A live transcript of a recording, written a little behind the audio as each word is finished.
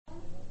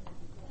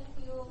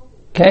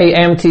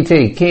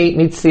KMTT, Ki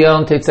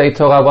Mitzion Tetzei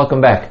Torah,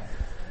 welcome back.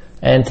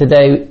 And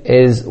today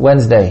is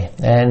Wednesday,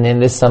 and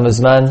in this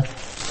summer's man,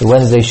 the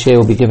Wednesday shir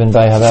will be given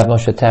by Harav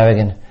Moshe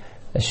Taragin,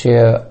 a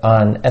shir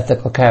on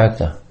ethical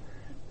character,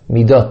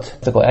 midot,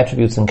 ethical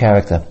attributes and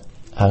character.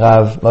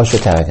 Harav Moshe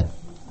Taragin.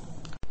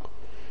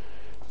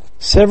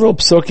 Several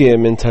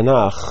psukim in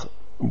Tanakh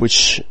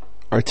which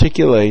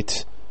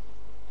articulate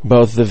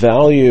both the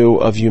value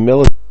of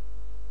humility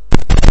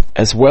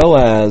as well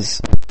as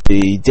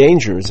the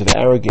dangers of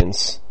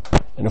arrogance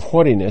and of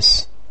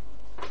haughtiness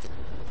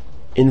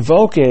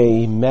invoke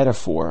a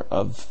metaphor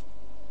of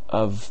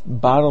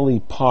bodily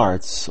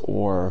parts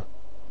or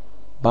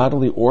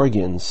bodily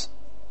organs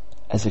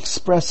as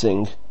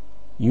expressing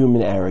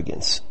human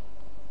arrogance.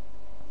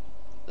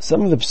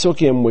 Some of the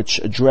psukim which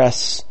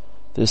address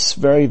this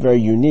very, very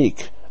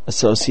unique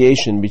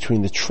association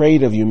between the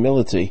trait of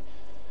humility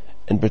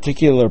and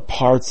particular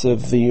parts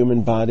of the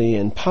human body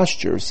and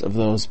postures of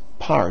those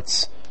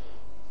parts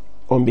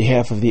on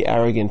behalf of the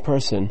arrogant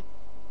person.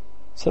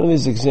 Some of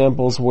these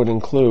examples would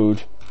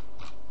include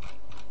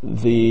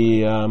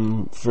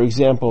for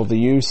example, the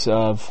use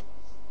of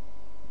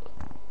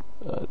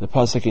the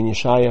pasuk in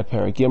Yeshaya,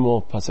 Perek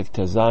Gimel, pasuk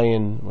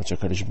Tezayin, which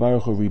HaKadosh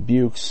Baruch Hu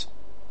rebukes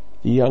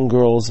the young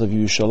girls of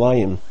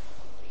Yerushalayim.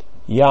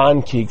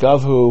 Yan ki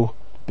gavhu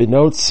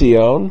benot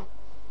Sion,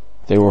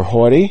 they were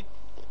haughty.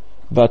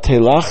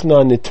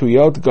 Vatelachna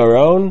nituyot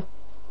garon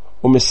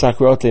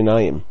umisakrot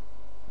einayim.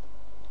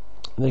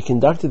 They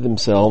conducted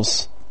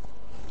themselves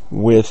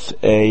with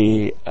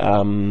a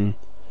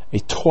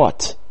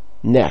taut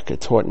neck. A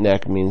taut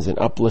neck means an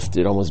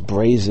uplifted, almost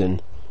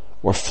brazen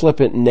or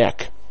flippant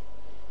neck.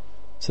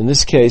 So in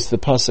this case, the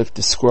pasuk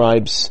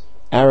describes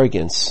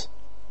arrogance,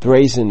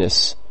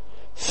 brazenness,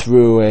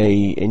 through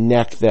a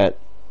neck that,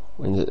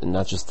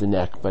 not just the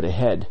neck, but a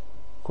head.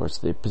 Of course,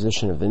 the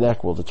position of the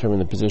neck will determine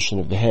the position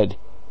of the head.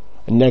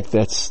 A neck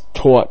that's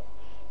taut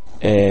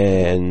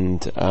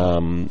and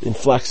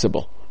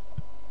inflexible.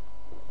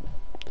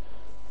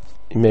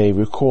 You may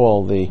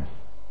recall the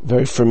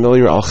very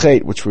familiar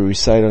Al-Chet, which we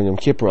recite on Yom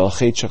Kippur,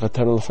 Al-Chet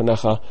Shachatanu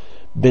L'fanecha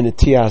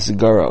Benetias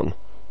Garon,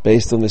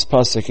 based on this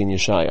pasuk in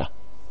Yeshaya.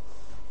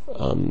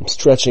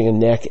 Stretching a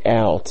neck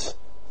out,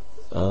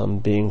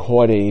 being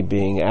haughty,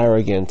 being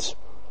arrogant.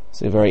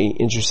 It's a very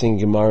interesting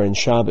Gemara in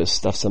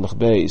Shabbos, Daf Samach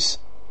Beis,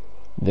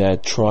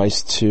 that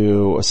tries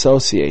to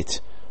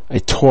associate a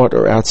taut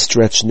or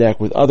outstretched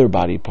neck with other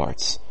body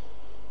parts.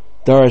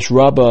 Darash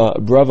Rabba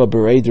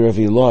Bereder of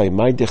Eloi,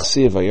 my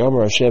dechsiv,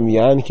 Vayomer Hashem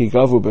Yan ki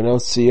gavu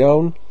benot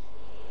Sion,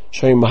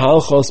 shayim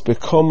mahalchos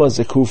bekoma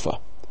zekufa.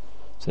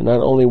 So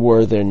not only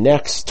were their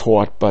necks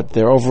taut, but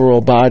their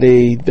overall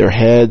body, their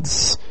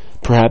heads,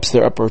 perhaps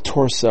their upper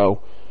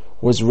torso,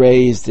 was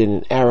raised in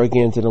an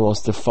arrogant and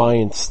almost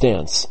defiant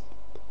stance.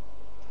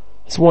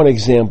 It's one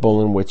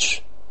example in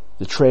which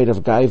the trait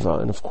of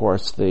gaiva, and of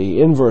course the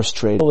inverse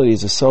trait,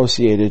 is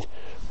associated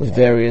with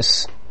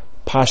various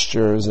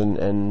postures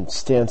and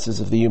stances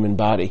of the human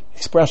body,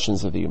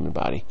 expressions of the human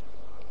body.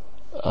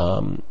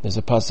 There's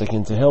a pasuk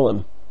in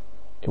Tehillim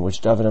in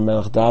which David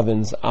HaMelech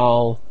davens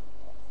al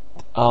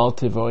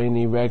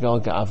tivoini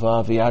regal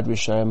ga'ava v'yad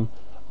rishem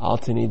al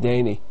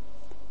tinideni.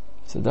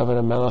 So David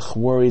HaMelech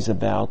worries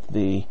about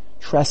the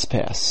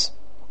trespass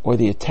or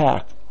the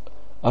attack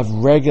of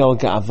regal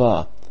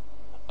ga'ava,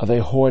 of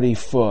a haughty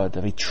foot,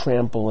 of a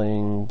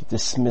trampling,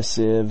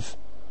 dismissive,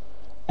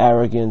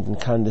 arrogant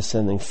and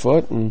condescending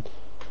foot. And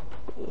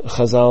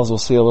Chazals, we'll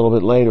see a little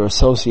bit later,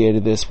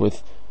 associated this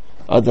with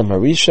Adam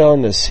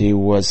Harishon as he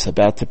was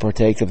about to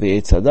partake of the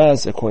Eitz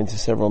Hadas. According to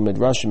several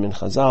Midrashim in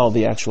Chazal,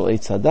 the actual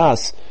Eitz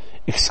Hadas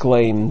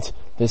exclaimed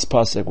this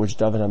pasuk, which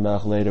David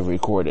HaMelech later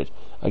recorded,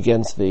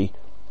 against the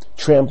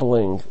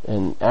trampling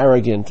and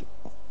arrogant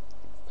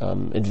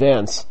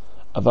advance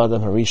of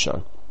Adam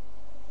Harishon.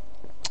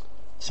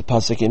 It's a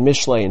pasuk in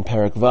Mishlei in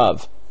Perek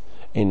Vav,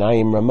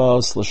 Einayim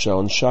Ramos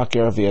L'shon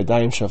Shaker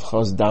V'yadayim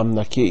Shavchos Dam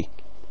Naki.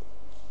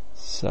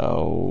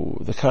 So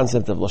the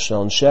concept of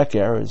Lashon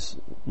Sheker is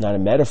not a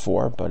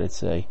metaphor, but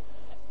it's a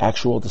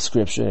actual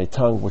description, a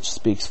tongue which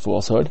speaks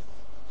falsehood.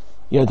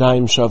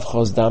 Yadayim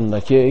Shavchos Dam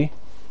Naki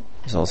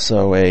is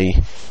also a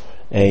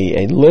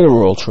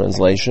literal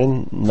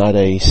translation, not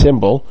a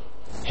symbol.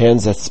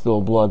 Hands that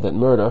spill blood that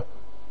murder.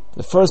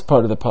 The first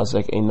part of the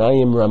pasuk,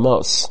 Einayim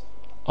Ramos,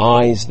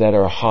 eyes that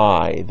are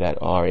high, that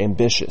are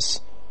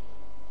ambitious.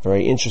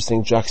 Very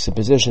interesting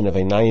juxtaposition of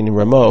Einayim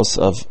Ramos,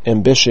 of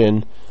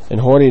ambition and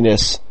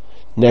haughtiness,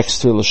 next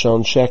to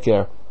Lashon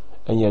Sheker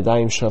and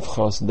Yadayim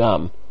Shavchos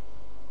Dam.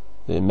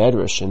 The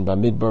Medrash in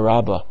Bamidbar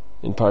Rabbah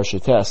in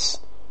Parshates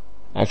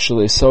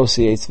actually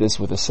associates this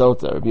with a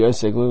sota. Rabbi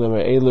Yosef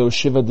Glulimer Elu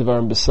Shiva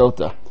Devarim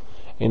Besota.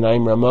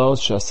 Einayim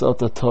Ramos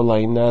Shasota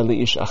Tolaina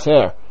Li'ish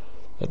Acher.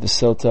 That the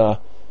sota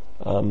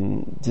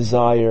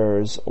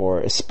desires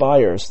or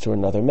aspires to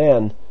another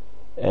man,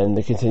 and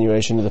the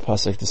continuation of the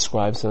pasuk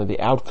describes some of the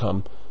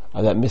outcome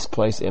of that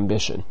misplaced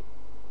ambition.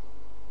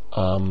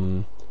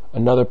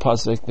 Another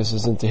pasuk, this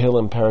is in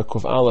Tehillim, Perek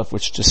Kuf Aleph,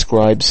 which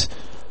describes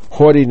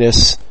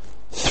haughtiness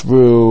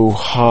through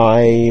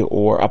high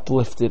or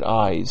uplifted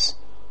eyes.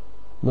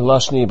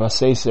 Milashni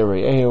Baseser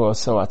Re'ehu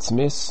Oso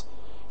Atzmis,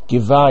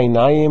 Giva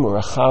Einayim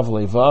Urachav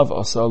Levav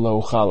Oso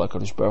Lo Uchala.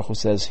 Kadosh Baruch Hu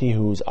says, he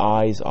whose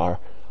eyes are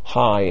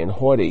high and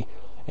haughty,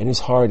 and his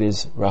heart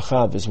is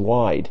Rachav, is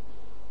wide.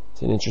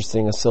 It's an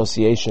interesting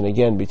association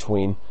again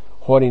between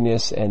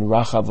haughtiness and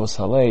Rachavos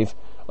Halev.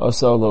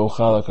 Oso Lo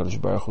Uchala,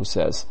 Kadosh Baruch Hu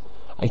says,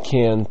 I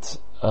can't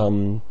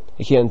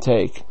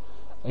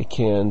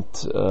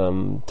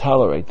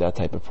tolerate that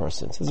type of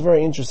person. So it's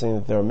very interesting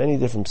that there are many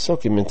different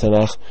psukim in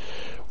Tanakh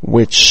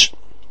which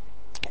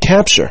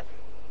capture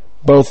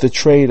both the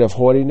trait of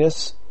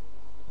haughtiness,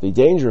 the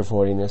danger of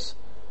haughtiness,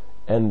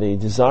 and the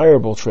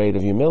desirable trait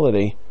of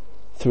humility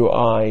through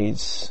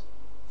eyes,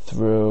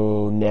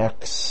 through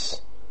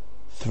necks,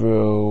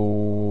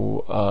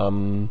 through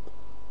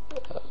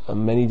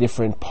many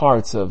different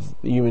parts of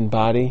the human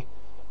body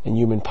and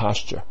human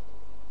posture.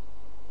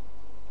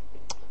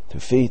 Through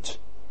feet.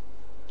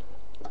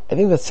 I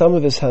think that some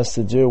of this has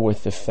to do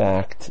with the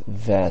fact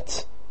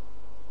that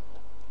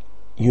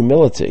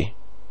humility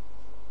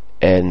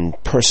and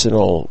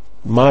personal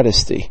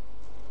modesty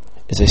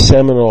is a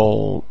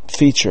seminal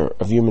feature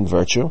of human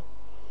virtue.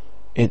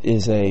 It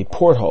is a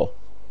porthole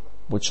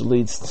which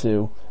leads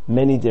to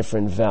many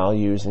different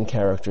values and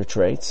character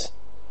traits.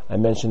 I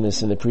mentioned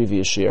this in the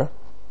previous year.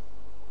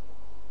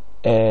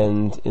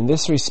 And in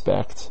this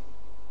respect,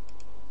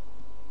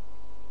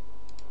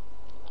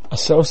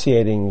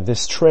 associating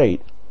this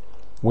trait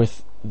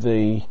with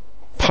the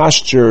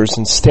postures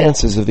and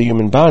stances of the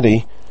human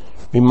body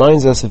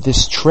reminds us that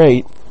this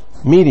trait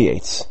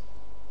mediates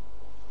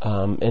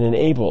and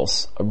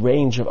enables a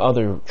range of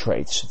other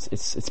traits.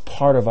 It's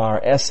part of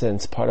our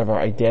essence, part of our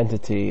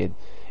identity.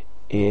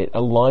 It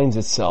aligns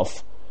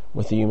itself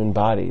with the human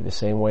body the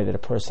same way that a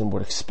person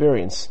would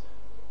experience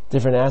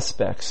different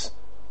aspects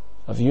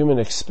of human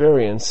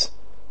experience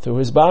through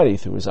his body,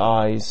 through his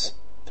eyes,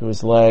 through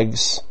his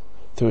legs,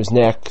 through his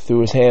neck,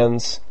 through his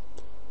hands.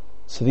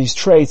 So these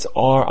traits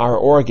are our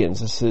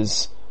organs. This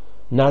is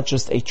not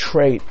just a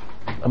trait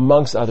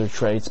amongst other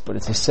traits, but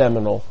it's a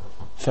seminal,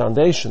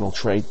 foundational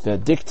trait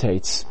that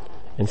dictates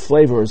and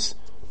flavors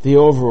the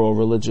overall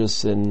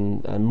religious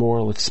and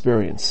moral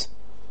experience.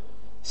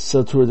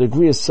 So to a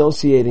degree,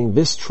 associating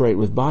this trait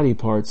with body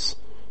parts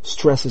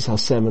stresses how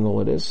seminal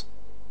it is.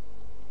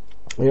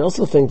 I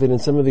also think that in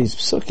some of these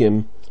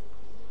psukim,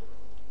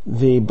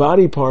 the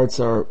body parts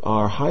are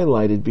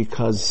highlighted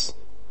because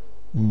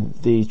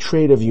the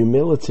trait of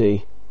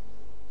humility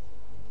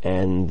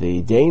and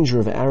the danger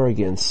of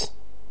arrogance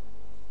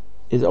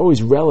is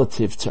always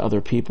relative to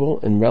other people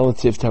and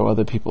relative to how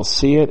other people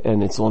see it,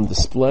 and it's on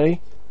display.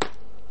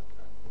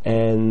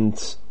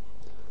 And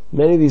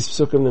many of these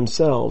psukim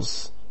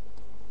themselves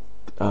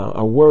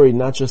are worried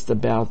not just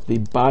about the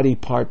body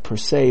part per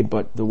se,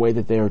 but the way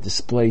that they are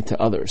displayed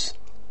to others.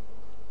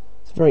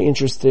 It's a very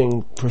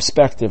interesting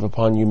perspective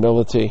upon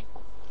humility.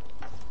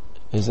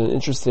 There's an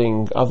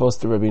interesting Avos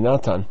de Rabbi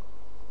Natan,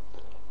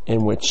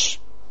 in which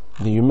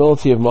the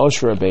humility of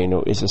Moshe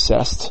Rabbeinu is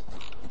assessed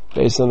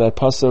based on that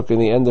pasuk in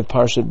the end of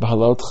Parshat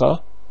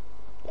B'halotcha.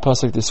 The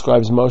pasuk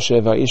describes Moshe,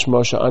 Va'ish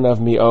Moshe anav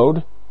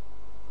mi'od,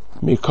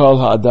 mikol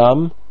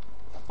ha'adam,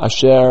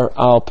 asher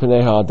al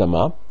pnei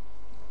ha'adama.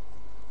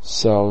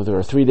 So there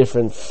are three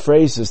different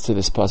phrases to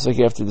this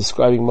pasuk. After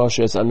describing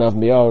Moshe as anav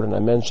mi'od, and I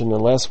mentioned in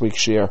last week's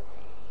shir,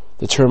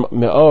 the term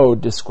mi'od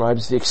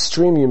describes the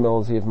extreme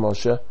humility of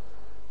Moshe.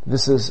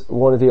 This is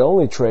one of the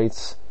only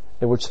traits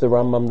in which the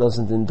Rambam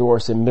doesn't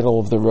endorse a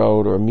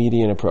middle-of-the-road or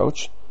median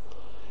approach.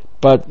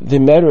 But the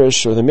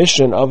Medrash, or the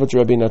Mishnah of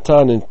Rabbi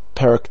Natan in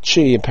Parak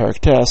Chi and Parak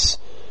Tes,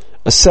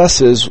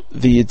 assesses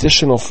the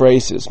additional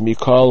phrases,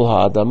 Mikol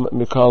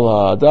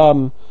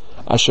ha'adam,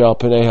 Asher al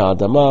pnei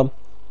ha'adama.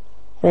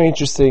 Very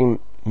interesting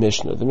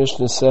Mishnah. The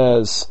Mishnah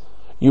says,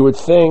 you would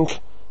think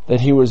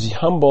that he was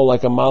humble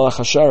like a Malach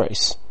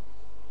HaShares.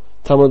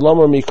 Talmud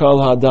Lomar Mikol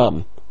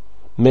ha'adam,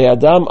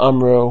 Me'adam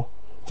amru,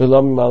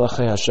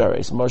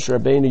 Moshe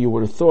Rabbeinu, you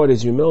would have thought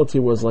his humility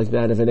was like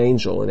that of an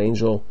angel. An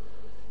angel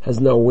has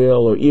no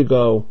will or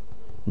ego,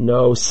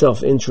 no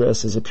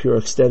self-interest, is a pure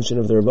extension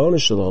of the Rabbanu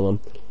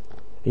Shalom.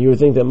 And you would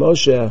think that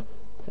Moshe,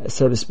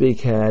 so to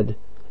speak, had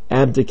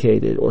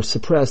abdicated or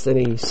suppressed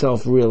any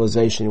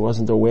self-realization. He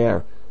wasn't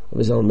aware of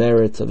his own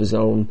merits, of his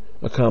own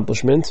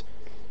accomplishment.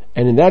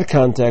 And in that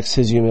context,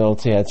 his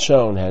humility had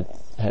shown, had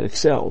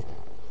excelled.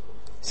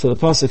 So the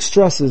pasuk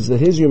stresses that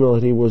his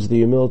humility was the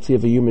humility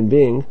of a human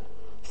being,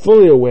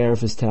 fully aware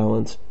of his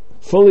talent,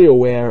 fully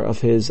aware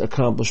of his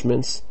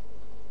accomplishments,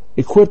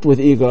 equipped with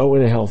ego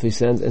in a healthy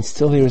sense, and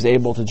still he was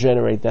able to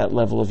generate that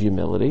level of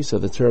humility. So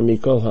the term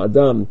Mikol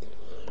Ha'adam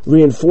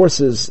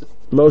reinforces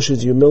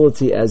Moshe's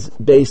humility as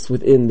based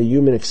within the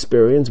human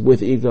experience,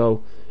 with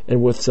ego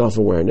and with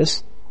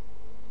self-awareness.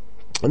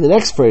 And the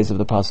next phrase of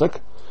the pasuk,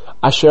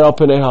 Asher al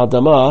pnei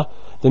ha'adama,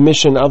 the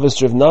mission of Rav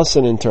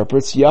Nassan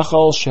interprets,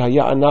 Yachal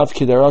shehaya anav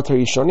kidarot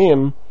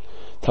ha'rishonim,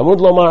 Talmud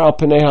lomar al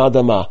pnei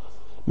ha'adama,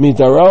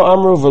 Midaro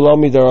amru v'lo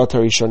midarot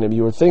harishonim.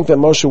 You would think that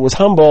Moshe was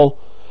humble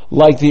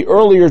like the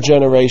earlier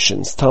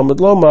generations. Talmud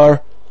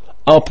lomar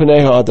al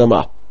pnei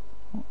ha'adama.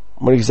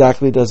 What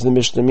exactly does the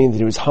Mishnah mean? That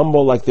he was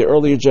humble like the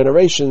earlier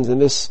generations,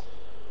 and this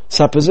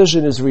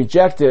supposition is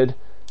rejected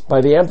by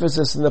the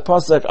emphasis in the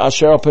pasuk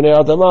Asher al Pnei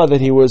Adama, that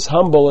he was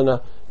humble in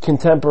a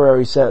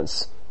contemporary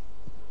sense.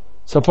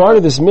 So part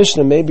of this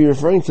Mishnah may be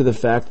referring to the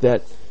fact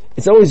that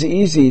it's always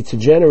easy to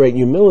generate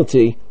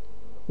humility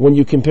when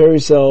you compare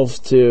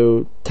yourself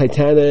to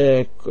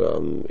titanic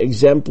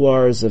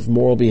exemplars of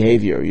moral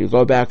behavior. You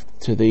go back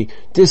to the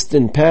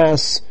distant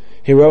past,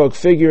 heroic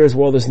figures.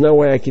 Well, there's no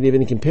way I can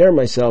even compare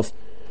myself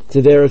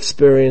to their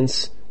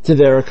experience, to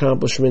their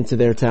accomplishment, to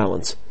their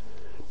talents.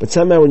 But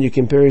somehow when you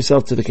compare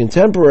yourself to the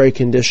contemporary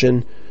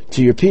condition,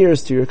 to your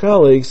peers, to your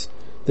colleagues,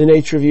 the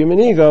nature of human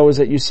ego is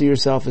that you see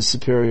yourself as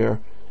superior,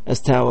 as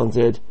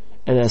talented,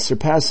 and as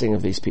surpassing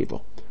of these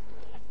people.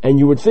 And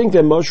you would think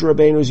that Moshe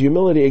Rabbeinu's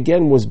humility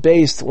again was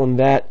based on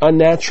that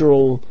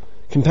unnatural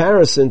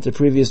comparison to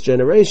previous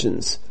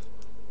generations.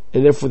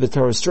 And therefore the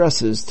Torah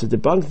stresses to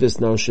debunk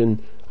this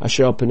notion,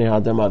 Asher al Pnei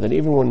Adama, that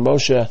even when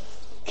Moshe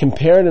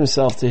compared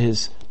himself to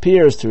his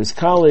peers, to his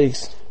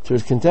colleagues, to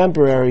his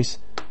contemporaries,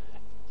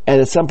 and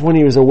at some point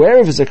he was aware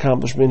of his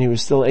accomplishment, he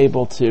was still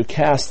able to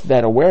cast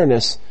that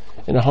awareness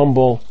in a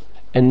humble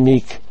and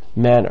meek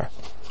manner.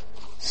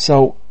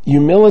 So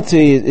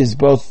humility is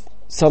both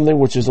something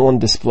which is on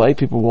display.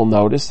 People will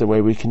notice the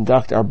way we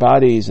conduct our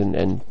bodies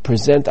and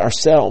present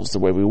ourselves, the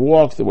way we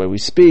walk, the way we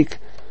speak,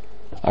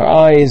 our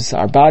eyes,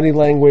 our body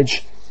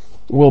language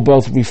will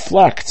both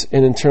reflect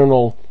an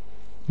internal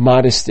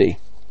modesty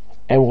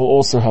and will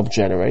also help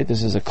generate.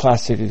 This is a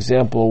classic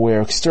example where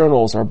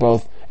externals are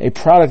both a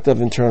product of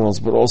internals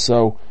but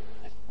also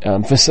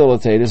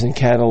facilitators and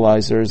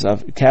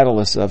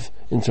catalysts of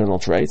internal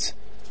traits.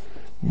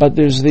 But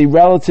there's the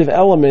relative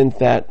element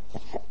that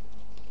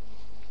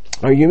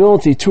our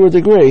humility, to a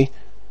degree,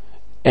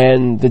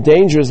 and the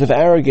dangers of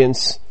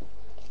arrogance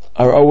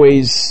are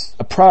always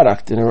a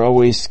product and are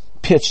always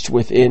pitched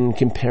within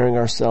comparing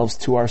ourselves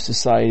to our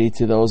society,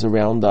 to those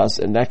around us,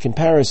 and that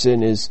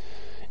comparison is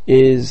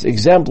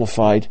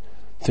exemplified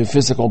through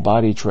physical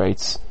body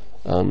traits,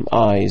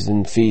 eyes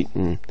and feet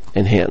and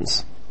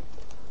hands.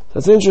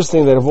 It's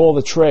interesting that of all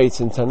the traits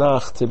in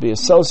Tanakh to be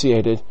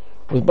associated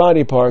with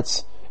body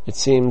parts, it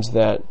seems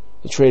that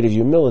the trait of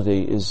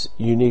humility is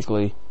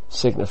uniquely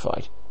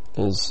signified,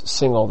 is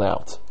singled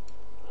out.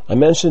 I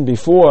mentioned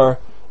before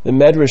the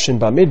Medrash in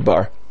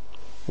Bamidbar,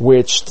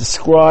 which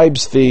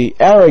describes the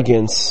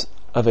arrogance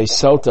of a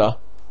sota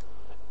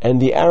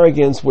and the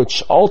arrogance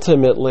which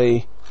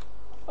ultimately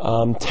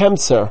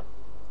tempts her,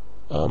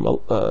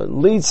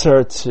 leads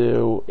her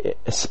to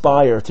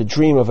aspire, to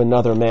dream of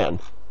another man.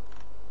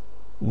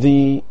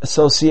 The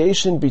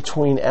association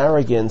between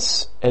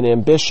arrogance and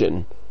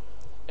ambition,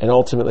 and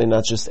ultimately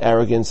not just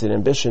arrogance and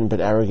ambition, but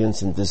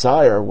arrogance and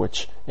desire,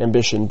 which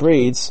ambition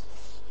breeds,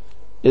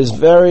 is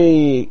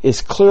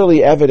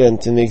clearly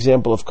evident in the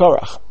example of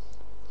Korach.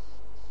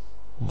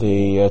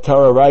 The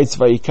Torah writes,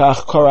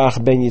 "Vayikach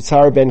Korach ben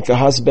Yitzhar ben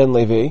Kahas ben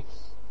Levi,"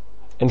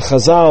 and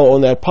Chazal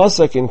on that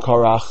pasuk in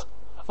Korach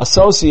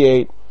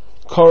associate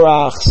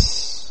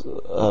Korach's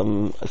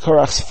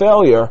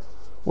failure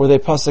with a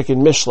pasuk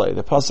in Mishlei.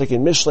 The pasuk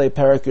in Mishlei,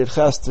 Perek Yud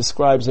Ches,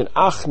 describes an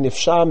Ach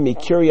Nifsham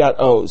Mikiryat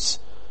Oz,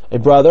 a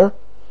brother,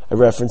 a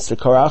reference to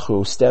Korach,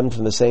 who stemmed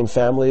from the same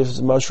family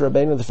as Moshe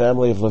Rabbeinu, the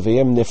family of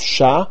Levium.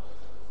 Nifsha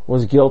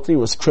was guilty,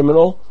 was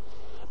criminal.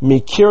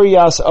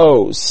 Mikiryas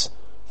Oz,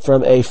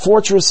 from a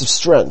fortress of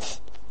strength.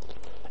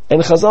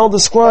 And Chazal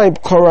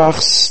describe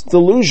Korach's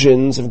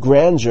delusions of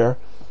grandeur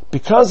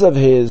because of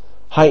his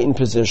heightened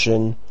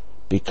position,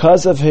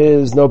 because of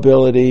his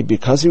nobility,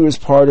 because he was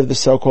part of the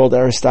so-called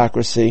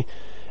aristocracy.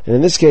 And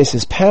in this case,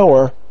 his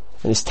power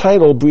and his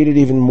title breeded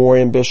even more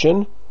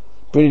ambition,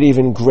 breeded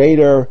even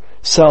greater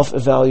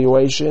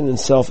self-evaluation and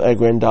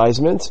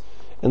self-aggrandizement,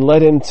 and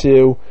led him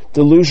to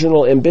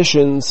delusional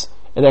ambitions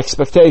and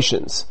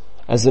expectations.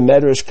 As the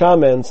Medrash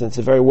comments, and it's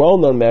a very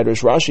well-known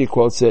Medrash, Rashi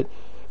quotes it,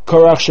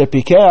 Korach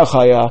shepikeach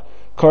haya,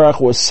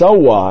 Korach was so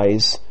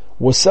wise,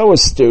 was so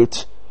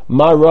astute,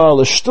 mara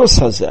l'shtus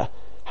hazeh.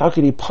 How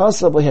could he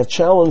possibly have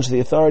challenged the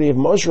authority of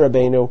Moshe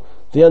Rabbeinu,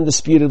 the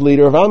undisputed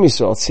leader of Am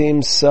Yisrael? It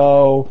seems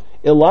so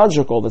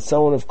illogical that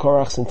someone of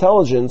Korach's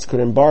intelligence could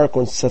embark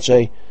on such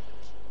a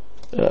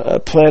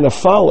plan of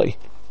folly.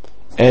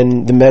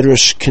 And the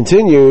Medrash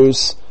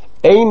continues,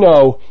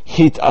 Eino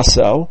hit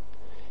aso,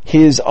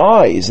 his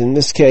eyes, in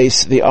this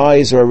case the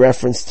eyes are a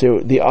reference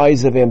to the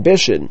eyes of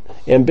ambition,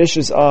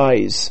 ambitious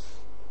eyes,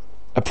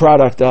 a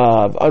product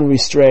of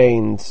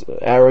unrestrained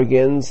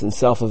arrogance and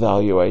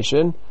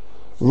self-evaluation.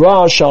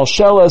 Ra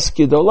shalshelas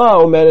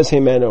gidola omedes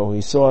himenu.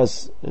 He saw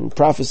in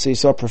prophecy,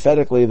 saw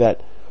prophetically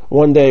that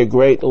one day a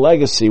great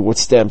legacy would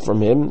stem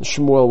from him.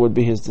 Shmuel would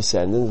be his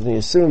descendant, and he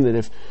assumed that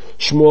if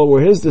Shmuel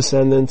were his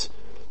descendant,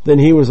 then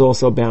he was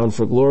also bound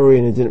for glory,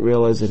 and he didn't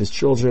realize that his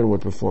children would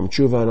perform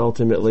tshuva and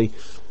ultimately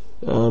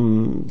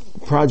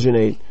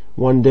progenate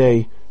one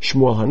day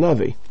Shmuel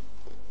Hanavi.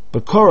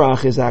 But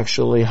Korach is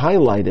actually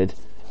highlighted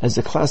as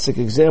a classic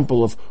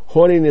example of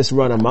haughtiness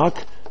run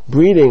amok,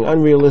 breeding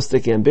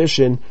unrealistic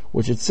ambition,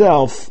 which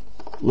itself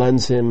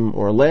lands him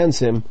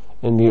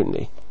in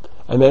mutiny.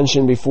 I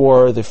mentioned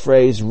before the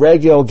phrase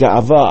regel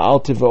ga'ava, al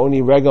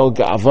tivoni regel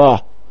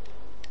ga'ava.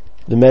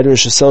 The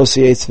Medrash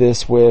associates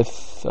this with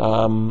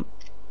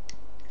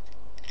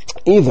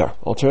either,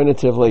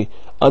 alternatively,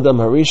 Adam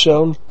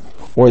Harishon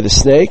or the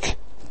snake,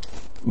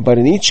 but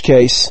in each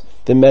case,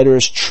 the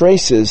Medrash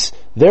traces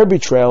their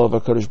betrayal of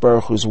HaKadosh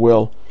Baruch Hu's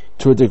will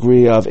to a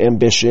degree of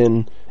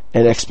ambition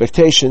and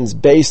expectations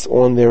based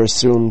on their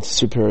assumed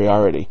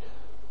superiority.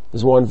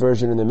 There's one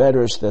version in the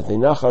Medrash that the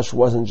Nachash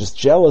wasn't just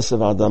jealous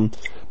of Adam,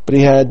 but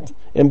he had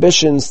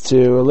ambitions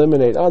to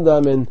eliminate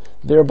Adam and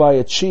thereby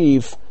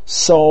achieve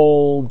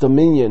sole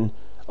dominion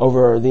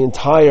over the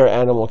entire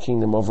animal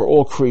kingdom, over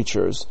all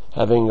creatures,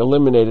 having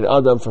eliminated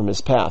Adam from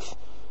his path.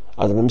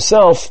 Adam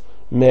himself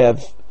may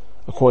have,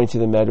 according to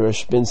the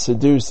Medrash, been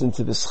seduced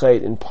into the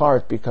schet in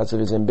part because of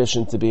his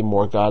ambition to be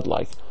more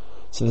godlike.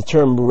 So the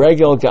term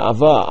regel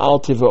ga'ava, al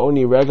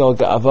tivoni regel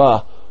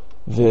ga'ava,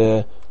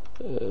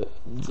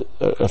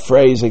 a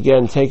phrase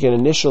again taken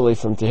initially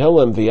from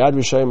Tehillim, V'yad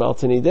Rishayim al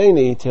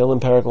Tanideni,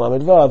 Tehillim Parak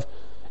Lamed Vav,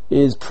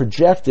 is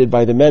projected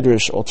by the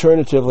Medrash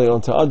alternatively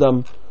onto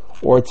Adam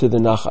or to the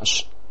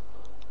Nachash.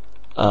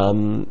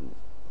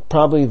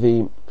 Probably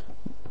the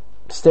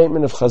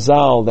statement of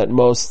Chazal that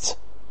most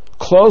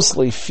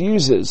closely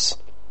fuses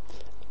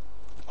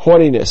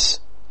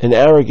haughtiness and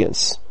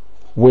arrogance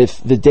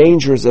with the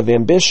dangers of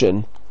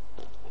ambition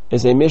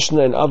is a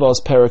Mishnah in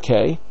Avos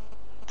Parakeh,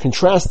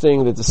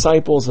 contrasting the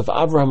disciples of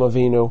Avraham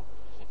Avinu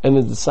and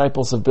the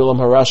disciples of Bilam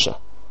Harasha.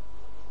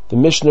 The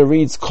Mishnah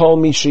reads, Kol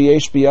mi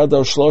sheyesh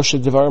biyado shlosha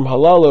devarim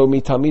halalu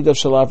mitamidav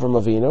shel Avraham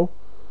Avinu.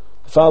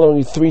 The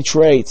following three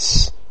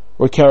traits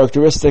were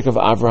characteristic of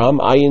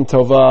Avraham: ayin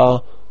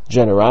tova,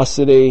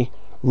 generosity;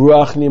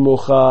 ruach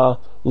nimucha,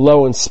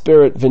 low in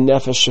spirit;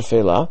 v'nefesh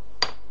shefela.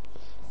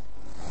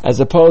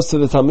 As opposed to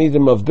the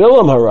Talmidim of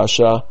Bilam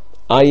Harasha,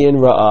 ayin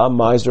ra'ah,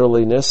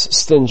 miserliness,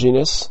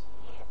 stinginess;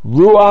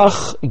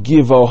 ruach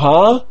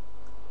givoha,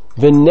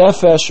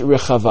 v'nefesh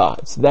rechava.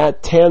 It's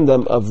that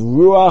tandem of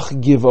ruach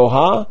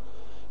givoha,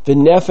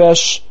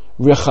 v'nefesh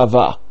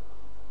rechava,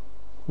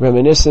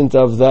 reminiscent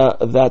of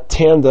that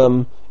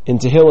tandem in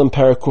Tehillim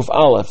Parakuf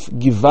Aleph,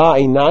 giva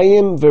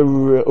inayim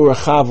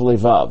v'rechav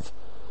levav.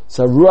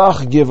 So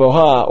ruach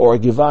givoha, or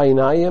giva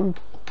inayim,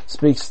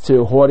 speaks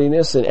to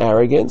haughtiness and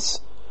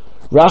arrogance.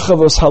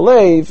 Rachavos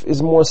halev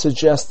is more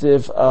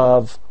suggestive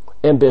of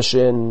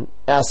ambition,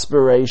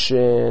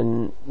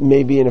 aspiration,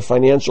 maybe in a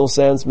financial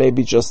sense,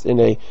 maybe just in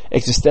a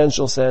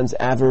existential sense,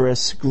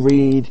 avarice,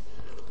 greed.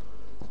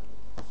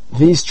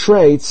 These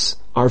traits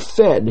are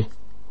fed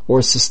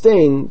or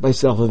sustained by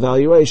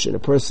self-evaluation. A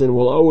person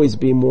will always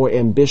be more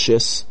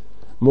ambitious,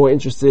 more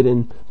interested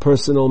in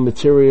personal,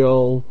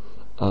 material,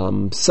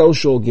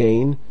 social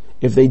gain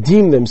if they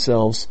deem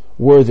themselves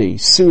worthy,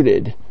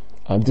 suited,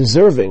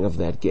 deserving of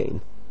that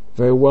gain.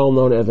 Very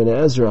well-known Even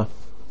Ezra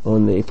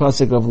on the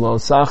Pasuk of Lo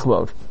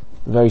Sachmod,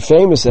 very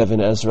famous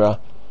Even Ezra,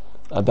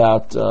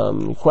 about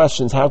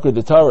questions, how could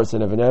the Torah, it's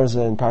in Even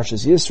Ezra and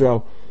Parshas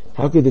Yisro,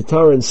 how could the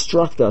Torah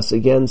instruct us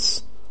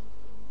against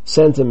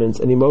sentiments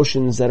and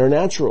emotions that are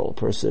natural? A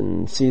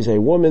person sees a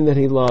woman that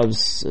he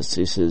loves,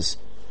 sees his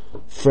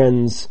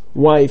friend's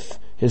wife,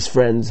 his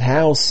friend's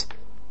house.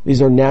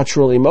 These are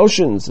natural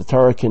emotions. The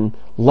Torah can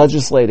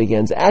legislate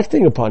against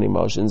acting upon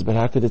emotions, but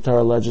how could the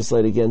Torah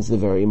legislate against the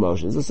very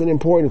emotions? That's an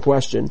important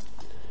question.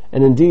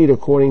 And indeed,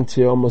 according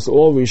to almost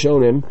all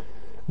Rishonim,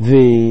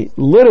 the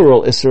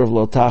literal Isser of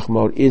Lo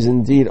Tachmod is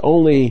indeed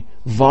only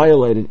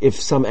violated if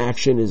some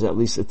action is at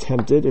least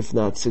attempted, if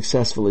not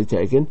successfully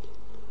taken.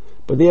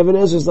 But the Even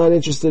Ezra is not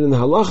interested in the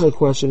halacha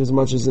question as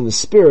much as in the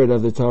spirit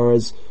of the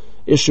Torah's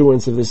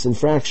issuance of this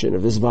infraction,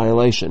 of this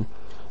violation.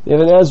 The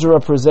Even Ezra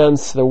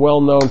represents the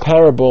well-known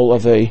parable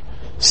of a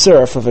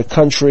serf, of a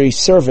country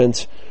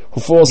servant who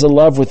falls in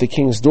love with the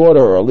king's daughter,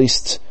 or at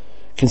least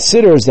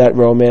considers that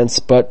romance,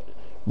 but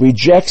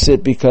rejects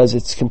it because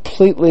it's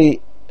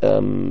completely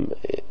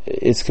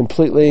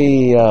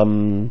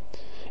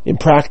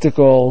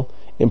impractical,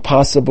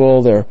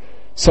 impossible. Their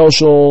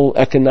social,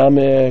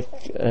 economic,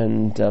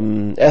 and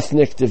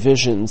ethnic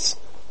divisions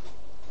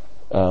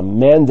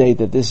mandate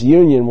that this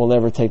union will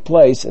never take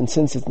place, and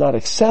since it's not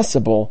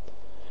accessible,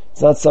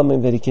 it's not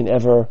something that he can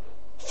ever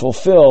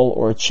fulfill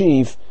or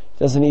achieve,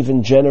 doesn't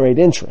even generate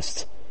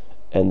interest.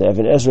 And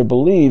Even Ezra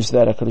believes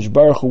that HaKadosh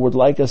Baruch Hu would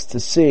like us to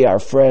see our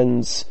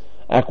friends'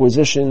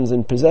 acquisitions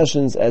and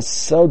possessions as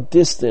so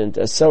distant,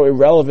 as so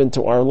irrelevant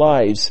to our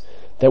lives,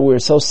 that we're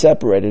so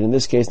separated, in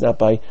this case not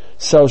by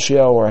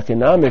socio or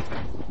economic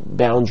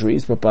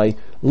boundaries, but by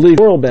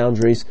legal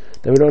boundaries,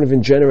 that we don't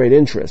even generate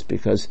interest,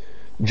 because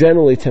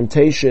generally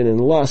temptation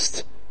and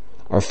lust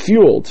are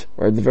fueled,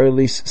 or at the very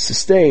least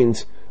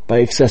sustained,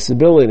 by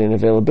accessibility and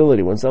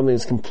availability. When something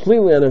is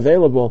completely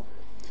unavailable,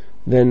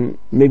 then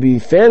maybe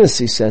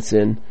fantasy sets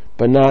in,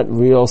 but not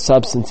real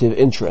substantive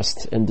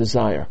interest and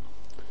desire.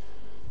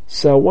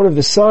 So one of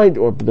the side,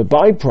 or the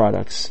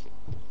byproducts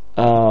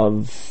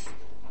of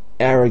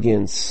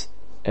arrogance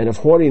and of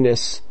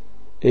haughtiness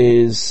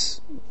is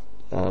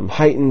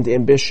heightened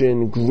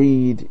ambition,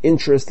 greed,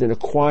 interest in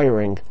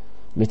acquiring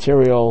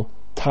material,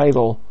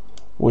 title,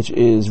 which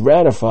is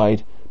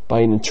ratified by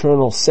an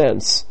internal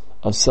sense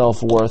of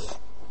self-worth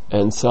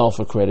and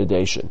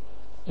self-accreditation.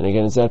 And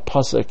again, it's that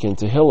pasuk in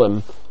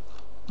Tehillim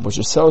which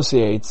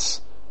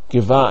associates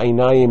Giva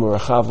Einayim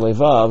Urachav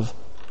Levav,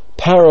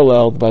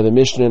 paralleled by the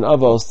Mishnah in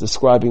Avos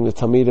describing the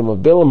Talmidim of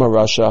Bilam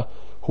HaRasha,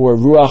 who are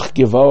Ruach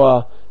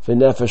Givoa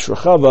V'Nefesh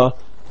Rechava.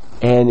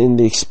 And in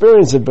the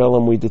experience of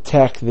Bilam, we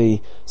detect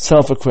the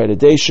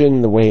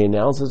self-accreditation, the way he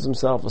announces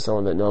himself as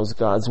someone that knows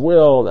God's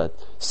will, that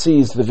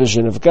sees the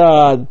vision of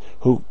God,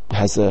 who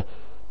has a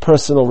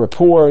personal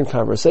rapport and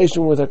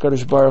conversation with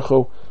HaKadosh Baruch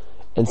Hu,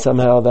 and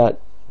somehow that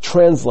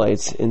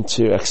translates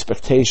into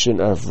expectation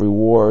of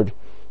reward,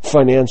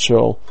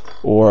 financial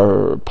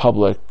or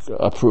public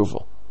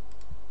approval.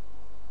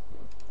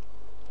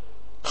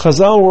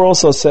 Chazal were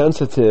also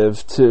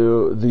sensitive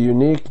to the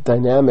unique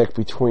dynamic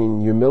between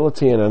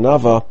humility and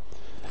anava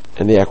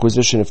and the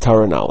acquisition of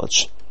Torah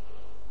knowledge.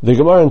 The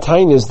Gemara in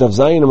Tainis, Daf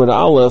Zayin Amud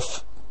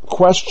Aleph,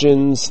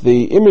 questions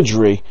the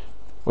imagery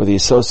or the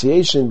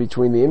association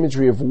between the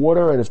imagery of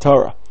water and of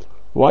Torah.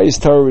 Why is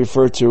Torah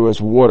referred to as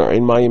water?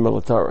 In Mayim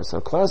el Torah. So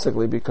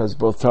classically, because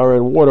both Torah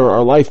and water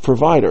are life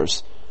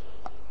providers.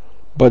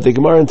 But the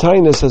Gemara in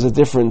Tainis has a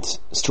different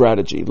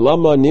strategy.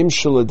 Lama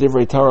nimshul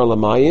divrei Torah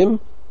lamayim,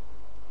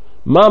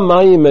 ma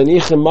mayim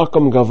menichem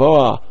makom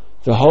gavoa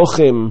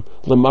v'holchim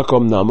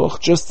lemakom namuch.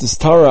 Just as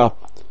Torah,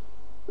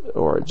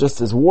 or just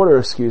as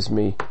water,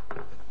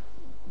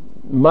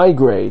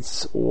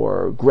 migrates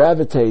or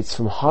gravitates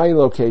from high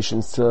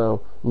locations to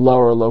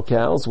lower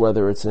locales,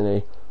 whether it's in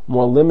a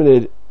more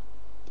limited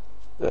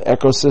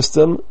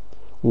ecosystem.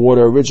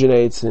 Water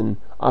originates in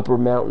upper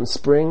mountain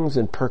springs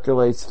and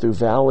percolates through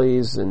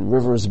valleys and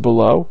rivers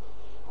below.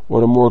 Or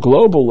at a more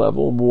global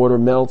level, water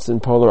melts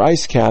in polar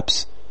ice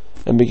caps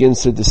and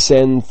begins to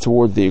descend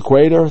toward the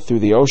equator through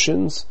the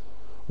oceans.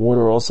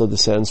 Water also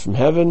descends from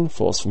heaven,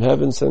 falls from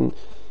heavens, and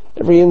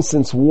every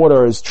instance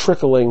water is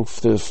trickling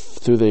through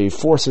the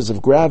forces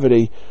of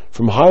gravity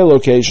from high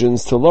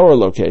locations to lower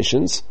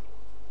locations.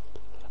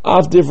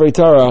 Av divrei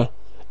Torah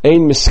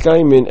ein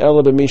miskaymin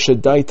ela b'misha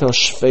daita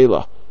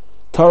shfela.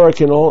 Torah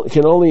can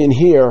only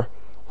inhere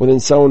within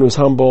someone who's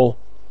humble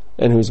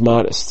and who's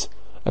modest.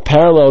 A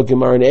parallel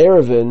Gemara in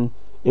Eruvin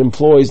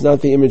employs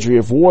not the imagery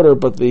of water,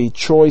 but the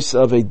choice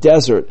of a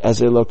desert as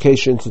a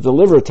location to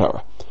deliver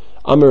Torah.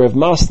 Amar of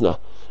Masna,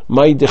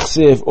 Mai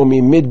Dechsiv Umi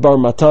Midbar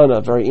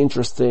Matana, very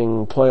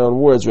interesting play on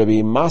words.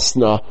 Rabbi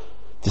Masna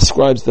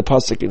describes the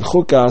pasuk in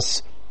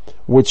Chukas,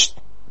 which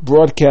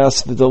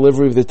broadcasts the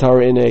delivery of the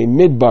Torah in a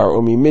Midbar,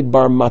 Umi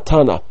Midbar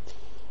Matana.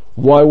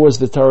 Why was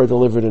the Torah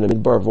delivered in a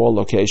midbar of all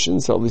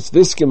locations? So at least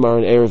this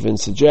Gemara in Eruvin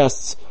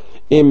suggests,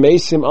 Im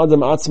Mesim Adam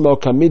Atzmo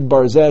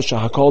Kamidbar Zeh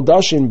Shahakol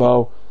Dashin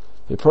Bo.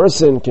 The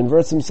person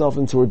converts himself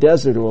into a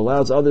desert who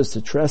allows others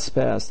to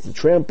trespass, to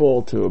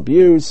trample, to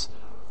abuse.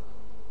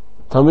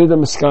 Talmida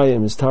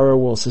Miskayim, his Torah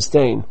will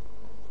sustain.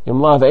 Im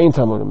Lav Ein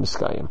Talmida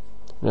Miskayim.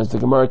 And as the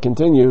Gemara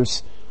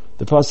continues,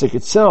 the pasuk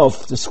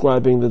itself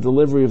describing the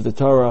delivery of the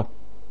Torah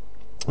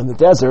in the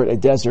desert, a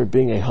desert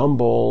being a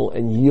humble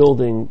and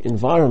yielding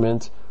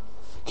environment,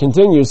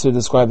 continues to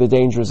describe the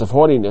dangers of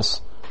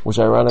haughtiness, which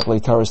ironically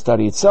Torah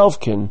study itself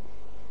can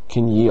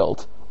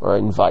yield or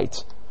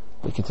invite.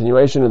 The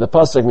continuation of the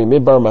pasuk,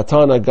 Midbar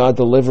Matana, God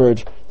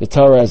delivered the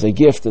Torah as a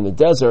gift in the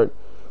desert.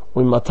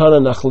 When Matana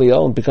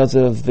Nachliel, and because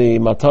of the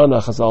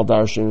Matana Chazal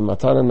Darshan,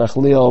 Matana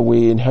Nachliel,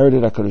 we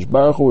inherited HaKadosh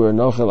Baruch Hu, we are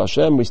Nochel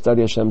Hashem, we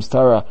study Hashem's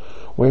Torah,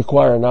 we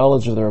acquire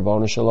knowledge of the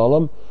Rabbanu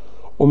Shalom.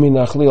 Umi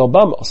Nachliel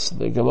Bamos.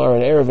 The Gemara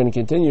in Eruvin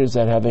continues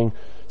that having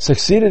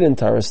succeeded in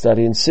Torah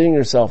study and seeing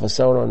yourself as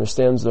someone who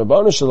understands the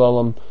Rabbanu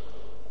Shalom,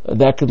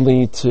 that could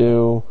lead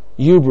to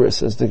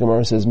hubris, as the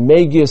Gemara says,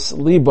 Megis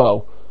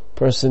Libo.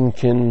 Person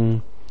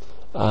can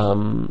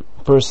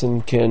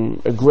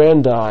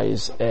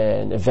aggrandize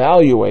and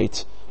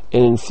evaluate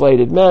in an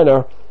inflated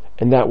manner,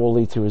 and that will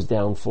lead to his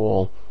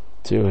downfall,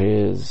 to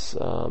his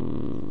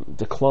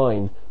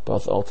decline,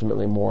 both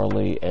ultimately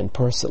morally and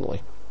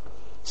personally.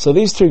 So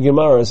these two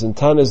Gemaras in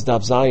Tanis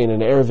Daf Zayin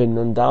and Eruvin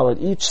Nun Dalet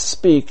each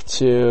speak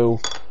to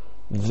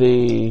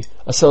the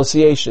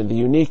association, the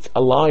unique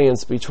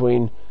alliance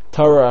between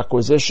Torah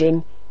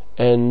acquisition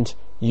and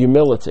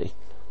humility.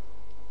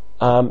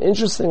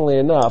 Interestingly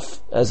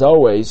enough, as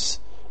always,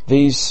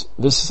 this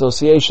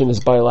association is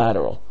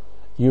bilateral.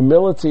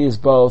 Humility is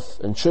both,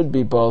 and should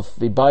be both,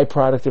 the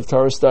byproduct of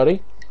Torah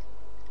study.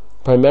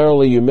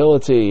 Primarily,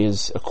 humility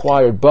is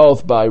acquired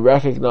both by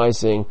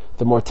recognizing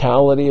the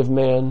mortality of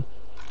man,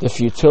 the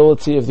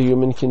futility of the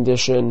human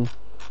condition,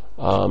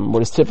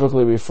 what is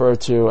typically referred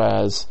to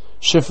as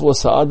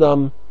shiflus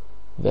ha'adam,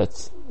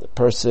 that the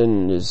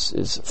person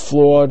is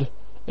flawed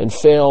and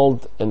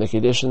failed, and the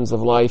conditions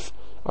of life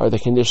are the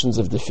conditions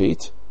of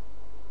defeat.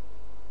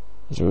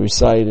 As we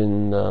recite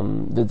in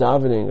the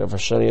davening of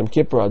Rosh Hashanah Yom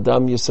Kippur,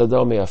 Adam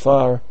Yisado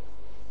me'afar,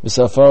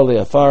 v'safar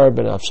li'afar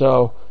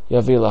benafsho,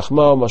 yavi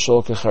lachmo,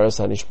 mashol kecheres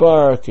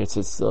hanishbar,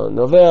 kitzitz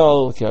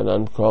novel,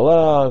 kianan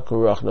kola,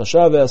 kuruach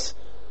nashaves,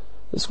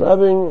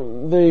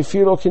 describing the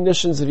futile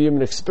conditions of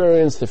human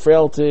experience, the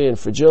frailty and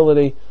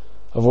fragility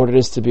of what it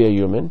is to be a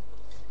human.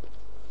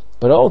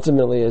 But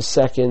ultimately, a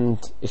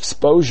second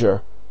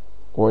exposure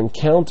or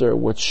encounter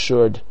which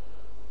should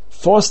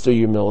foster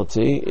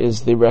humility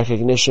is the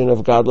recognition of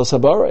Gadlus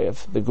Habarei,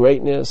 of the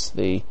greatness,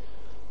 the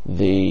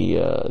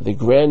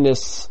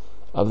grandness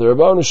of the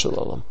Rabbanu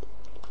Shalom.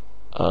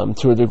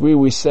 To a degree,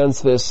 we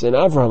sense this in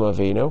Avraham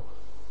Avinu,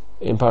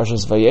 in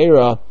Parshas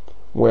Vayera,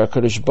 where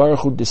HaKadosh Baruch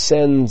Hu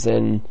descends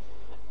and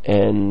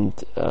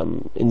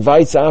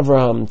invites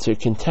Avraham to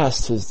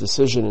contest his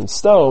decision in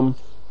stone.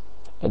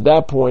 At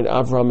that point,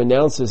 Avraham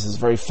announces his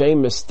very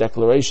famous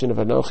declaration of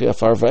Anochi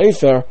Afar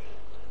Va'efer.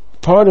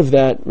 Part of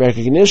that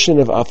recognition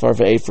of Afar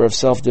Va'efer, of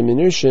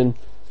self-diminution,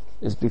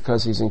 is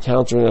because he's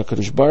encountering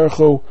HaKadosh Baruch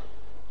Hu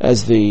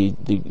as the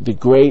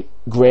great,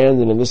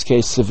 grand, and in this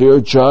case severe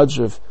judge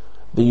of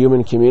the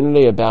human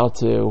community, about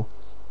to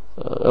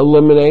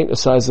eliminate a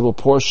sizable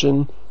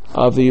portion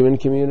of the human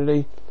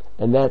community.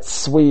 And that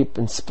sweep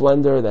and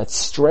splendor, that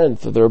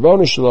strength of the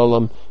Rabbanu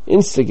Shalom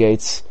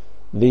instigates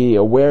the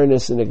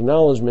awareness and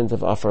acknowledgement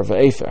of Afar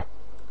Va'efer.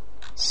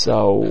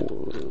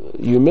 So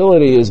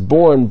humility is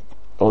born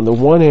on the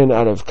one hand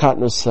out of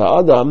Katnus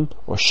Ha'adam,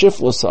 or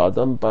Shiflus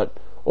Ha'adam, but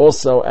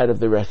also out of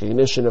the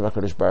recognition of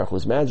HaKadosh Baruch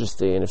Hu's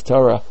majesty. And if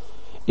Torah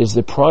is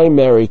the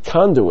primary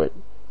conduit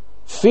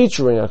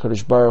featuring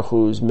HaKadosh Baruch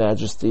Hu's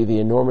majesty, the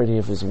enormity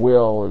of his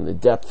will and the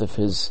depth of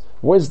his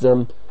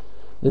wisdom,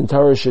 then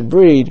Torah should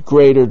breed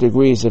greater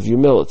degrees of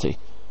humility.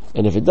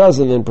 And if it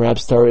doesn't, then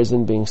perhaps Torah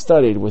isn't being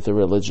studied with a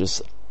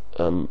religious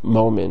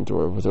moment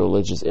or with a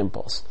religious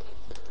impulse.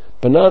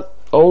 But not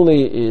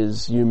only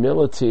is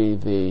humility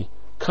the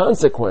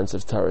consequence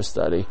of Torah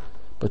study,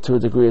 but to a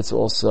degree it's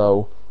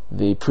also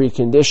the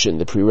precondition,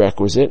 the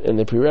prerequisite, and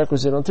the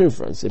prerequisite on two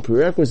fronts. The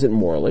prerequisite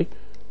morally,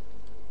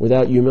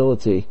 without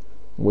humility,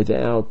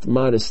 without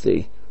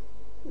modesty,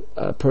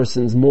 a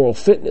person's moral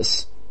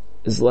fitness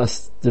is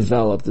less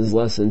developed, is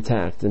less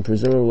intact, and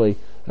presumably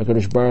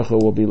HaKadosh Baruch Hu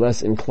will be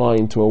less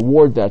inclined to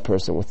award that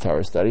person with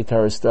Torah study.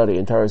 Torah study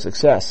and Torah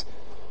success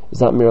is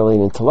not merely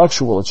an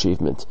intellectual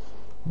achievement,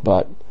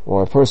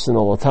 or a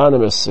personal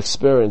autonomous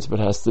experience, but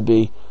has to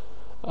be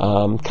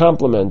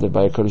complemented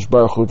by HaKadosh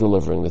Baruch Hu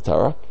delivering the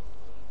Torah.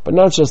 But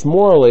not just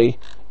morally,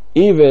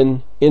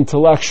 even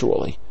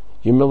intellectually.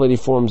 Humility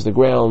forms the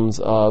grounds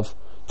of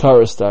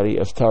Torah study,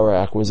 of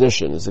Torah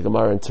acquisition. There's a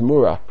Gemara in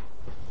Tamura,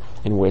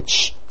 in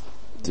which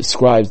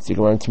describes, the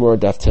Gemara in Tamura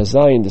Daf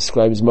Tezayin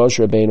describes Moshe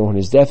Rabbeinu on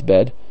his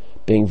deathbed,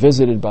 being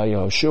visited by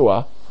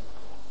Yehoshua,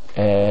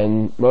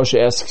 and Moshe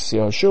asks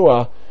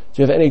Yehoshua,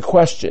 do you have any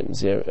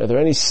questions? Are there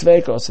any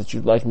sveikos that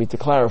you'd like me to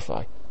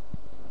clarify?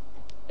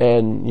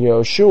 And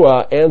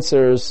Yehoshua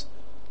answers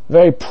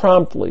very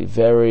promptly,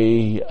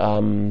 very,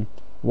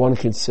 one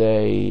could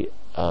say,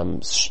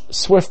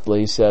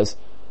 swiftly. He says,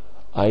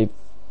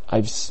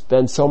 I've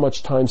spent so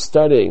much time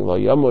studying Lo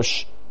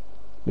Yamush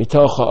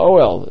Mitocha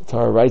Oel. The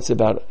Torah writes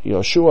about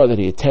Yehoshua that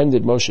he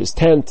attended Moshe's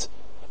tent,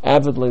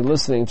 avidly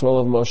listening to all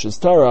of Moshe's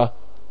Torah.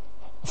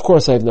 Of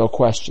course, I have no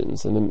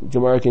questions. And the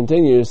Gemara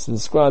continues to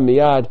describe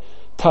Miyad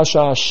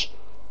Tashash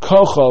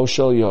Kocho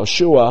Shel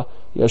Yehoshua.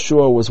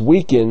 Yehoshua was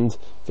weakened,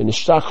 and he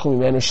forgot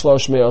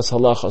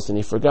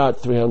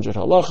 300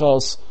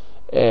 halachos,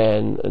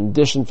 and in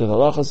addition to the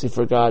halachos, he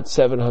forgot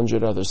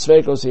 700 other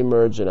sveikos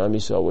emerged, and Am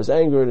Yisrael was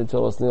angered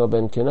until Othniel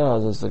ben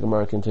Kenaz, as the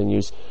Gemara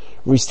continues,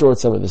 restored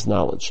some of this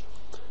knowledge.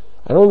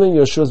 I don't think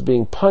Yehoshua is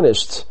being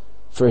punished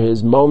for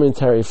his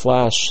momentary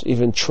flash,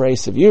 even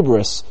trace of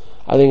hubris.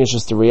 I think it's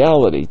just a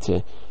reality.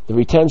 The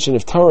retention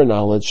of Torah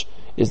knowledge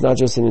is not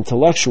just an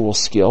intellectual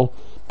skill,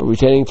 but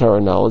retaining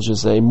Torah knowledge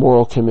is a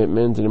moral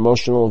commitment, an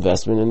emotional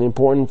investment in the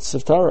importance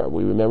of Torah.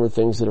 We remember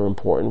things that are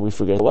important, we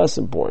forget the less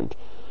important.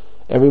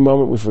 Every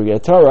moment we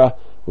forget Torah,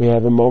 we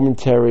have a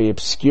momentary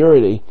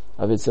obscurity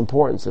of its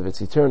importance, of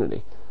its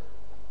eternity.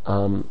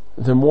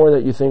 The more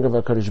that you think of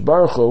HaKadosh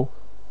Baruch Hu,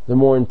 the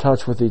more in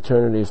touch with the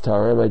eternity of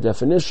Torah. By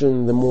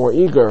definition, the more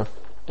eager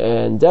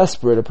and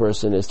desperate a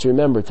person is to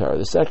remember Torah.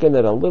 The second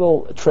that a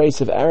little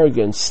trace of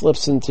arrogance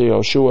slips into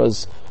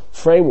Yehoshua's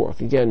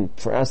framework, again,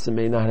 for us it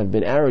may not have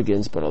been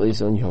arrogance, but at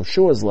least on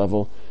Yehoshua's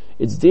level,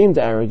 it's deemed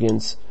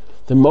arrogance.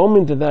 The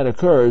moment that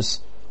occurs,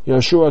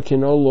 Yehoshua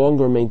can no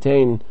longer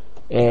maintain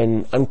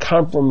an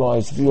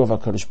uncompromised view of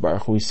HaKadosh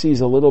Baruch Hu. He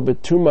sees a little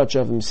bit too much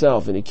of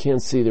himself, and he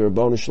can't see the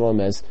Rabbanu Shalom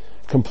as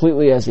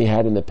completely as he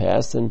had in the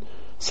past, and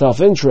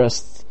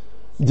self-interest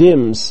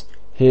dims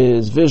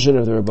his vision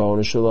of the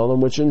Rabbanu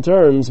Shalom, which in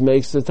turn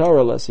makes the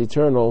Torah less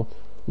eternal,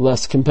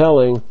 less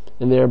compelling,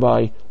 and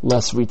thereby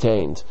less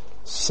retained.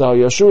 So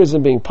Yehoshua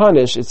isn't being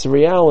punished. It's a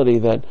reality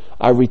that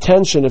our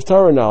retention of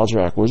Torah knowledge or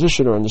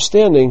acquisition or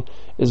understanding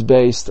is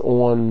based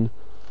on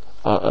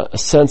a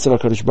sense of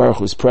HaKadosh Baruch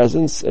Hu's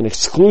presence, an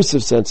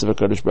exclusive sense of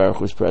HaKadosh Baruch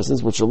Hu's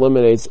presence, which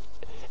eliminates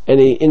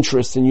any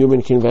interest in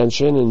human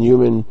convention and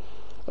human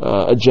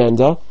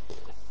agenda.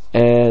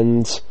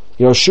 And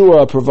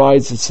Yehoshua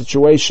provides a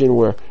situation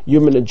where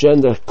human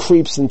agenda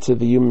creeps into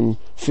the human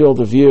field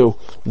of view,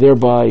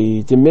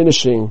 thereby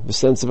diminishing the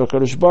sense of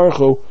HaKadosh Baruch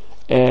Hu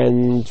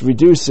and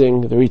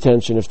reducing the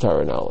retention of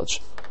Torah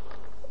knowledge.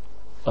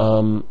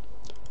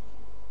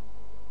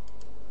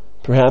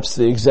 Perhaps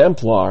the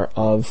exemplar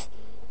of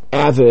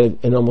avid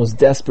and almost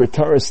desperate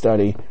Torah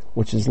study,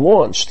 which is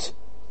launched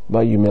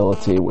by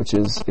humility, which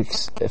is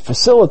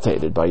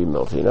facilitated by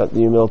humility. Not the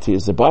humility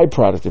is the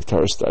byproduct of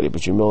Torah study,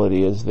 but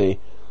humility is the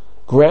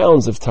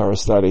grounds of Torah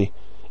study,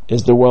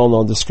 is the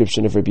well-known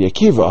description of Rabbi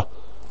Akiva.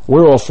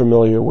 We're all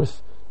familiar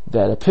with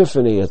that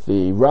epiphany at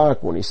the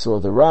rock, when he saw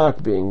the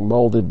rock being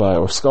molded by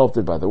or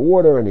sculpted by the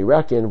water, and he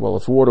reckoned, well,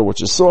 if water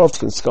which is soft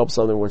can sculpt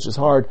something which is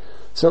hard,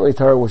 certainly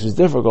Torah which is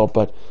difficult.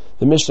 But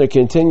the Mishnah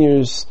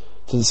continues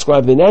to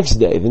describe the next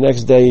day. The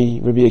next day,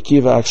 Rabbi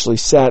Akiva actually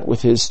sat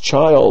with his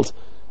child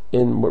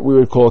in what we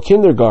would call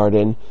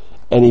kindergarten,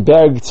 and he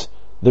begged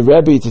the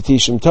Rebbe to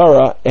teach him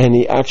Torah, and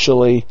he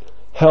actually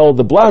held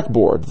the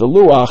blackboard, the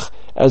luach,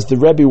 as the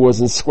Rebbe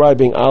was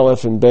inscribing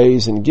Aleph and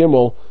Beis and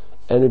Gimel,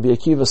 and Rabbi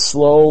Akiva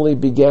slowly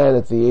began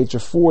at the age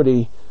of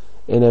 40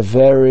 in a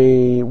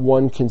very,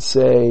 one can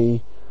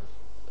say,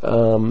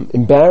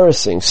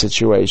 embarrassing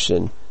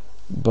situation,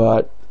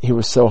 but he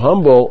was so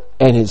humble,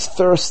 and his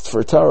thirst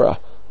for Torah,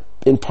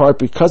 in part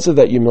because of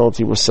that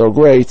humility, was so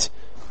great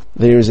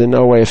that he was in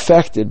no way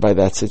affected by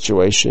that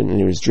situation, and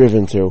he was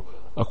driven to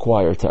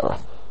acquire Torah.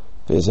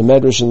 There's a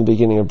medrash in the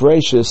beginning of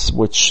Bereshis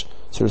which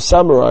sort of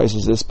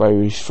summarizes this by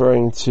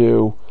referring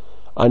to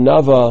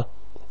Anava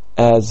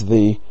as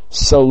the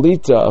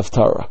Solita of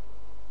Torah.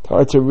 It's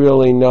hard to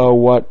really know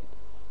what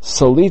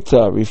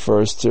Solita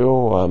refers to.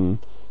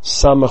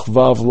 Samach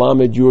Vav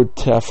Lamed Yud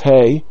Tef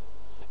Hey.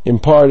 In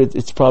part,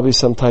 it's probably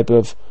some type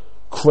of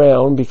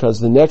crown, because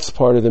the next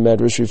part of the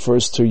Medrash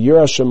refers to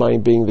Yirah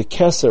Shamayim being the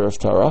Keser of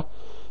Torah.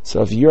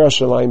 So if Yirah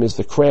Shamayim is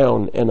the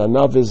crown and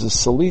Anav is the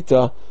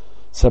Solita,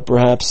 so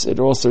perhaps it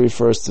also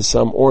refers to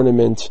some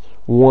ornament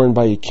worn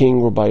by a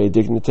king or by a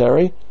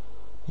dignitary.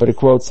 But it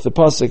quotes the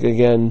pasuk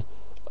again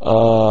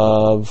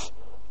of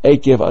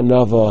Ekev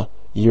Anava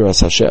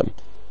Yiras Hashem.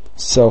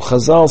 So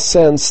Chazal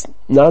sensed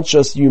not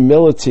just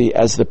humility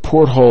as the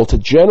porthole to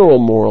general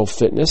moral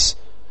fitness,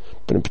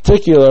 but in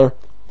particular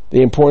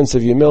the importance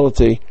of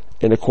humility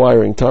in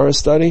acquiring Torah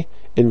study,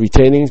 in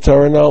retaining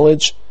Torah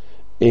knowledge,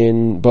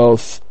 in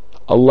both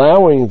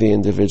allowing the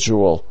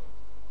individual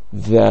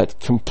that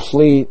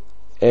complete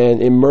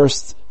and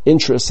immersed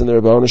interest in the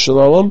Rebbeinu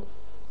Shalom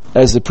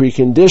as the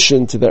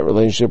precondition to that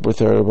relationship with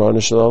the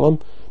Rebbeinu Shalom,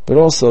 but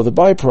also the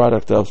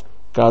byproduct of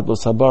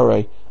Gadlus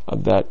Habare,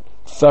 of that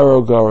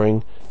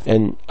thoroughgoing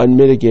and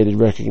unmitigated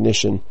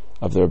recognition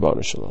of the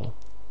Rebbeinu Shalom.